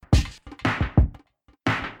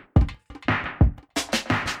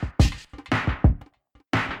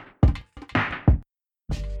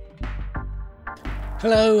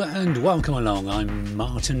Hello and welcome along. I'm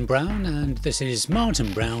Martin Brown and this is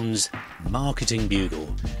Martin Brown's Marketing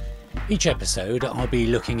Bugle. Each episode I'll be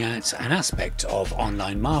looking at an aspect of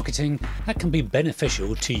online marketing that can be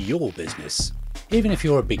beneficial to your business. Even if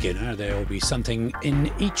you're a beginner, there will be something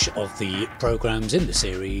in each of the programs in the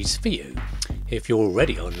series for you. If you're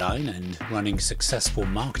already online and running successful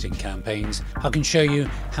marketing campaigns, I can show you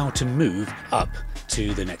how to move up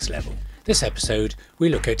to the next level. This episode, we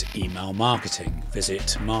look at email marketing.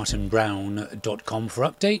 Visit martinbrown.com for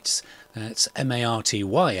updates. That's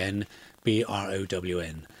MartinBrown.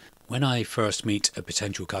 When I first meet a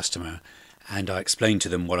potential customer and I explain to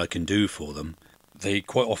them what I can do for them, they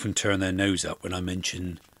quite often turn their nose up when I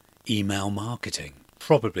mention email marketing.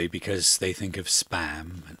 Probably because they think of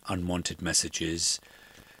spam and unwanted messages,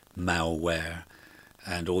 malware,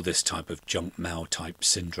 and all this type of junk mail type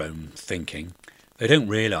syndrome thinking. They don't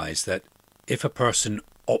realise that if a person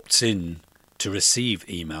opts in to receive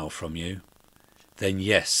email from you, then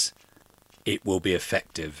yes, it will be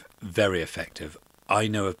effective, very effective. I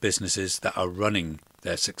know of businesses that are running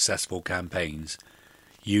their successful campaigns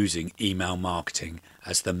using email marketing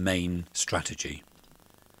as the main strategy.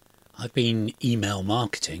 I've been email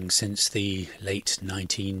marketing since the late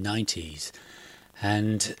 1990s,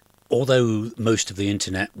 and although most of the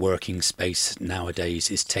internet working space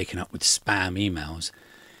nowadays is taken up with spam emails,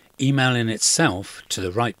 email in itself to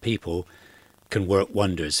the right people can work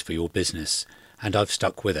wonders for your business, and I've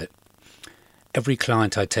stuck with it. Every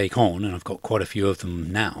client I take on, and I've got quite a few of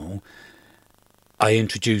them now, I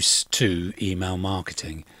introduce to email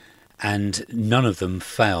marketing, and none of them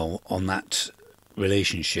fail on that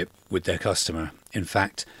relationship with their customer. In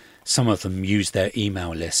fact, some of them use their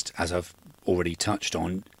email list, as I've already touched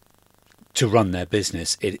on, to run their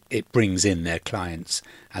business. It brings in their clients,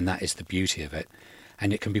 and that is the beauty of it.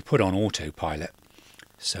 And it can be put on autopilot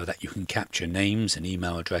so that you can capture names and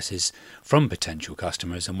email addresses from potential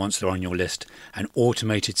customers, and once they're on your list, an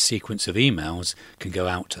automated sequence of emails can go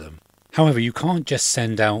out to them. However, you can't just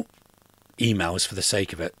send out emails for the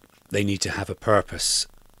sake of it. They need to have a purpose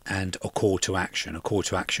and a call to action. A call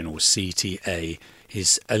to action, or CTA,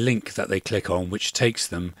 is a link that they click on which takes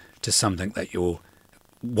them to something that you're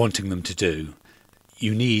wanting them to do.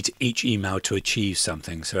 You need each email to achieve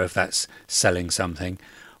something. So if that's selling something,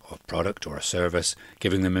 or a product or a service,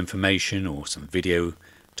 giving them information or some video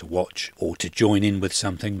to watch, or to join in with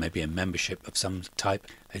something, maybe a membership of some type,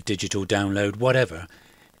 a digital download, whatever.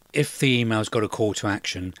 If the email's got a call to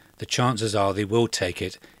action, the chances are they will take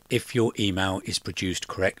it if your email is produced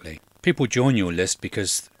correctly. People join your list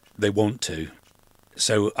because they want to.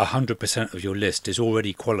 So 100% of your list is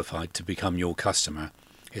already qualified to become your customer.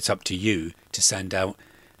 It's up to you to send out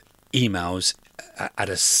emails at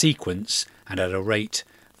a sequence and at a rate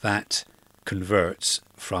that converts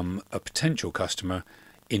from a potential customer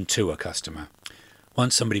into a customer.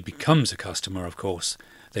 Once somebody becomes a customer, of course,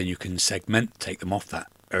 then you can take them off that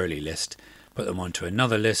early list, put them onto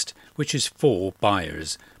another list, which is for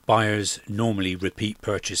buyers. Buyers normally repeat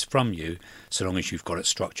purchase from you so long as you've got it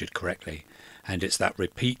structured correctly. And it's that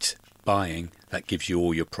repeat buying that gives you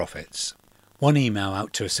all your profits. One email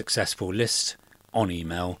out to a successful list on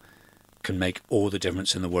email can make all the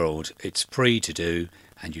difference in the world. It's free to do,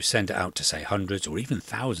 and you send it out to, say, hundreds or even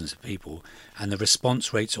thousands of people, and the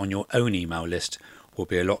response rates on your own email list will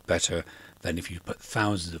be a lot better than if you put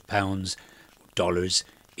thousands of pounds, dollars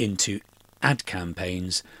into ad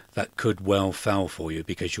campaigns that could well fail for you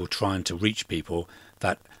because you're trying to reach people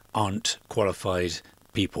that aren't qualified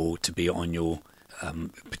people to be on your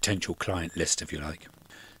potential client list, if you like.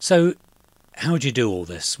 So how do you do all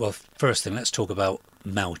this? Well, first thing, let's talk about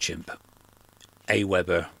MailChimp,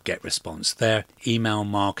 Aweber, GetResponse. They're email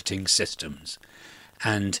marketing systems,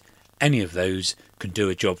 and any of those can do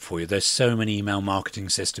a job for you. There's so many email marketing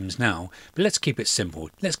systems now, but let's keep it simple.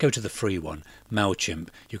 Let's go to the free one, MailChimp.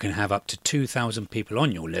 You can have up to 2,000 people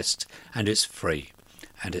on your list, and it's free.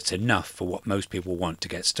 And it's enough for what most people want to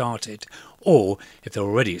get started. Or, if they're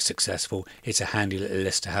already successful, it's a handy little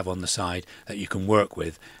list to have on the side that you can work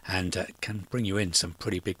with, and can bring you in some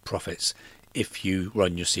pretty big profits if you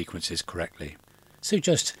run your sequences correctly. So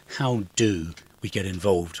just how do we get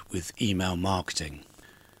involved with email marketing?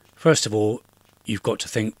 First of all, you've got to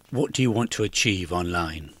think, what do you want to achieve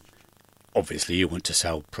online? Obviously, you want to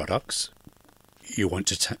sell products. You want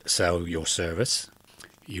to sell your service.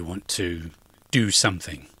 You want to do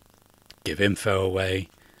something, give info away,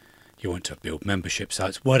 you want to build membership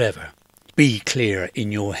sites, whatever. Be clear in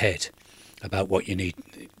your head about what you need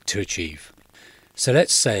to achieve. So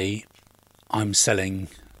let's say I'm selling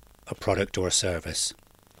a product or a service.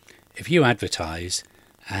 If you advertise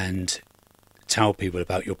and tell people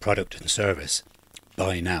about your product and service,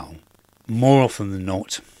 buy now. More often than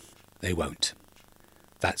not, they won't.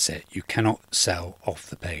 That's it. You cannot sell off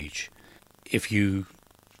the page. If you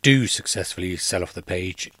do successfully sell off the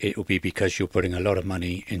page, it will be because you're putting a lot of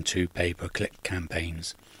money into pay-per-click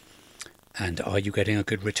campaigns. And are you getting a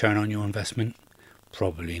good return on your investment?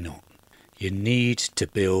 Probably not. You need to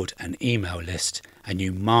build an email list and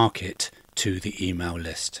you market to the email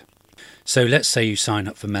list. So let's say you sign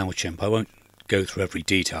up for MailChimp. I won't go through every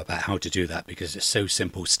detail about how to do that because it's so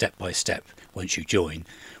simple step by step once you join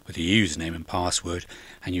with a username and password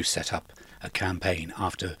and you set up a campaign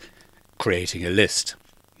after creating a list.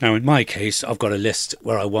 Now in my case, I've got a list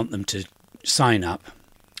where I want them to sign up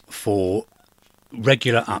for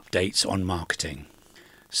regular updates on marketing.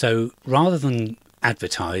 So rather than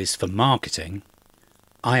advertise for marketing,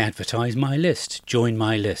 I advertise my list, join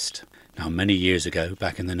my list. Now many years ago,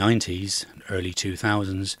 back in the 90s, early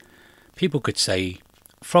 2000s, people could say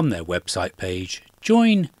from their website page,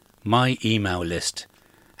 join my email list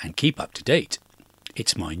and keep up to date.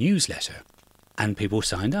 It's my newsletter. And people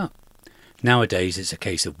signed up. Nowadays it's a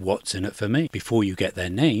case of what's in it for me. Before you get their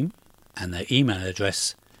name and their email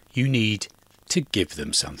address, you need to give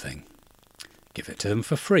them something. Give it to them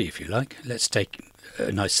for free if you like. Let's take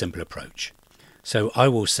a nice simple approach. So I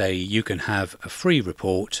will say you can have a free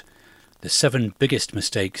report, the 7 biggest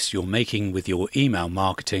mistakes you're making with your email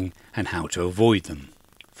marketing and how to avoid them,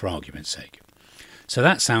 for argument's sake. So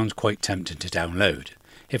that sounds quite tempting to download.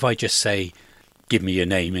 If I just say, give me your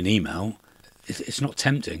name and email, it's not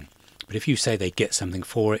tempting. But if you say they get something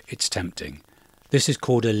for it, it's tempting. This is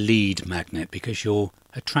called a lead magnet because you're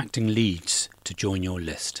attracting leads to join your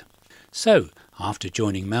list. So after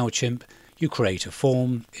joining MailChimp, you create a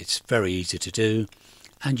form. It's very easy to do.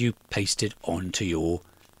 And you paste it onto your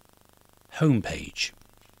homepage.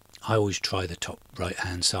 I always try the top right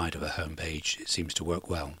hand side of a homepage. It seems to work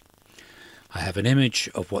well. I have an image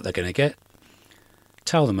of what they're going to get.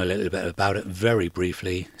 Tell them a little bit about it very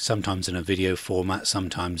briefly, sometimes in a video format,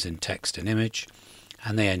 sometimes in text and image,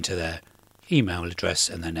 and they enter their email address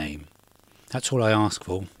and their name. That's all I ask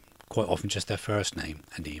for, quite often just their first name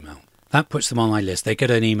and email. That puts them on my list. They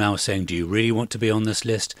get an email saying, do you really want to be on this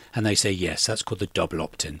list? And they say yes. That's called the double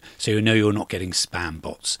opt-in. So you know you're not getting spam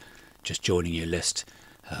bots just joining your list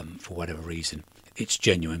for whatever reason. It's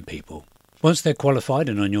genuine people. Once they're qualified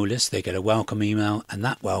and on your list, they get a welcome email, and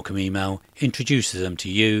that welcome email introduces them to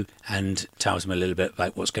you and tells them a little bit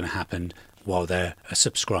about what's going to happen while they're a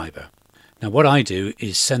subscriber. Now what I do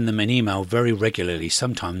is send them an email very regularly,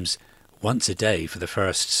 sometimes once a day for the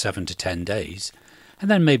first 7 to 10 days, and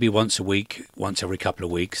then maybe once a week, once every couple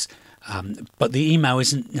of weeks. But the email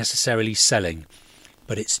isn't necessarily selling,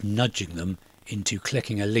 but it's nudging them into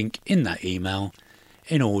clicking a link in that email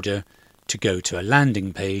in order to go to a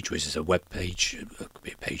landing page, which is a web page, it could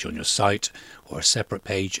be a page on your site or a separate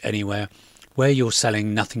page anywhere, where you're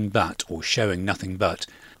selling nothing but or showing nothing but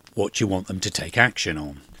what you want them to take action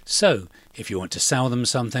on. So if you want to sell them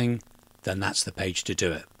something, then that's the page to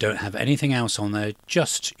do it. Don't have anything else on there,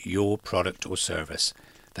 just your product or service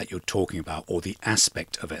that you're talking about or the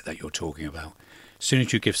aspect of it that you're talking about. As soon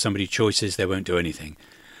as you give somebody choices, they won't do anything.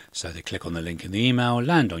 So they click on the link in the email,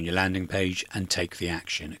 land on your landing page and take the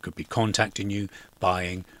action. It could be contacting you,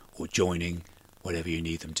 buying or joining, whatever you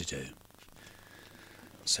need them to do.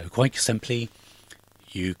 So quite simply,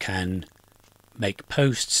 you can make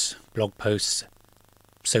posts, blog posts,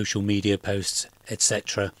 social media posts,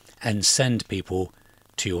 etc. and send people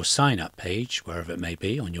to your sign-up page, wherever it may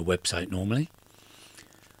be, on your website normally.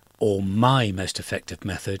 Or my most effective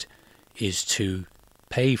method is to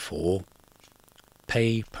pay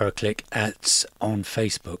per click ads on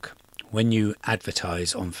Facebook. When you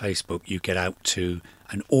advertise on Facebook, you get out to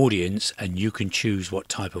an audience and you can choose what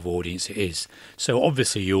type of audience it is. So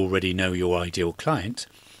obviously you already know your ideal client.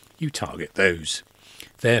 You target those.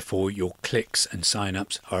 Therefore, your clicks and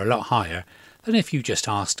sign-ups are a lot higher than if you just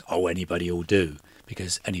asked, oh, anybody will do,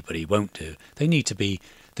 because anybody won't do. They need to be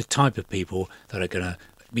the type of people that are going to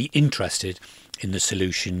be interested in the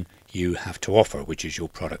solution you have to offer, which is your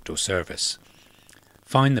product or service.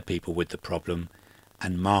 Find the people with the problem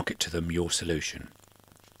and market to them your solution.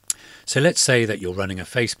 So let's say that you're running a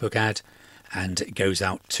Facebook ad and it goes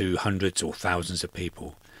out to hundreds or thousands of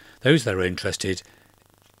people. Those that are interested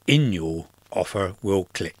in your offer will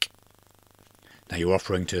click. Now you're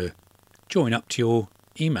offering to join up to your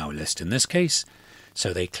email list in this case,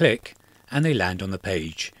 so they click and they land on the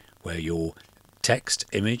page where your text,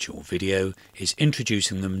 image or video is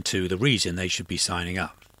introducing them to the reason they should be signing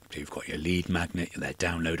up. So you've got your lead magnet, their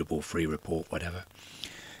downloadable free report, whatever.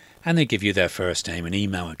 And they give you their first name and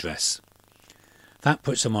email address. That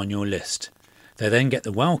puts them on your list. They then get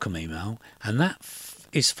the welcome email, and that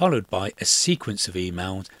is followed by a sequence of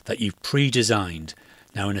emails that you've pre-designed.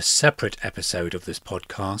 Now, in a separate episode of this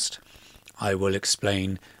podcast, I will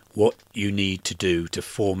explain what you need to do to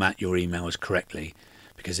format your emails correctly,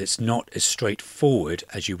 because it's not as straightforward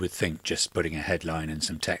as you would think, just putting a headline and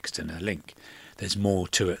some text and a link. There's more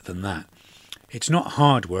to it than that. It's not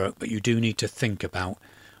hard work, but you do need to think about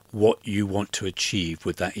what you want to achieve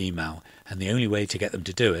with that email, and the only way to get them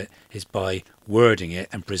to do it is by wording it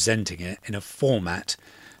and presenting it in a format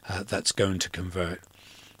that's going to convert,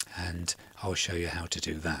 and I'll show you how to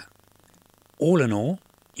do that. All in all,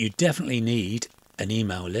 you definitely need an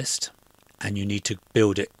email list, and you need to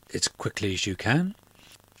build it as quickly as you can.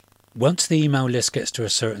 Once the email list gets to a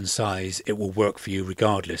certain size, it will work for you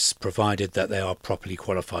regardless, provided that they are properly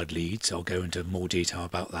qualified leads. I'll go into more detail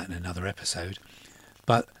about that in another episode.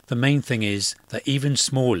 But the main thing is that even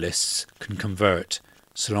small lists can convert,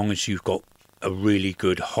 so long as you've got a really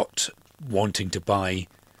good hot wanting to buy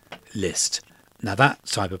list. Now, that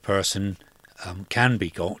type of person can be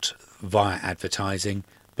got via advertising,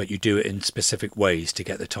 but you do it in specific ways to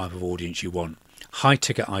get the type of audience you want. High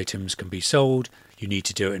ticket items can be sold. You need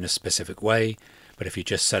to do it in a specific way. But if you're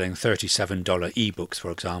just selling $37 ebooks,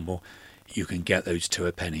 for example, you can get those to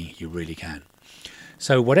a penny. You really can.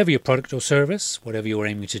 So whatever your product or service, whatever you're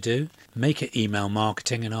aiming to do, make it email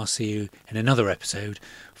marketing, and I'll see you in another episode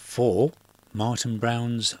for Martin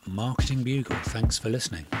Brown's Marketing Bugle. Thanks for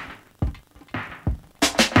listening.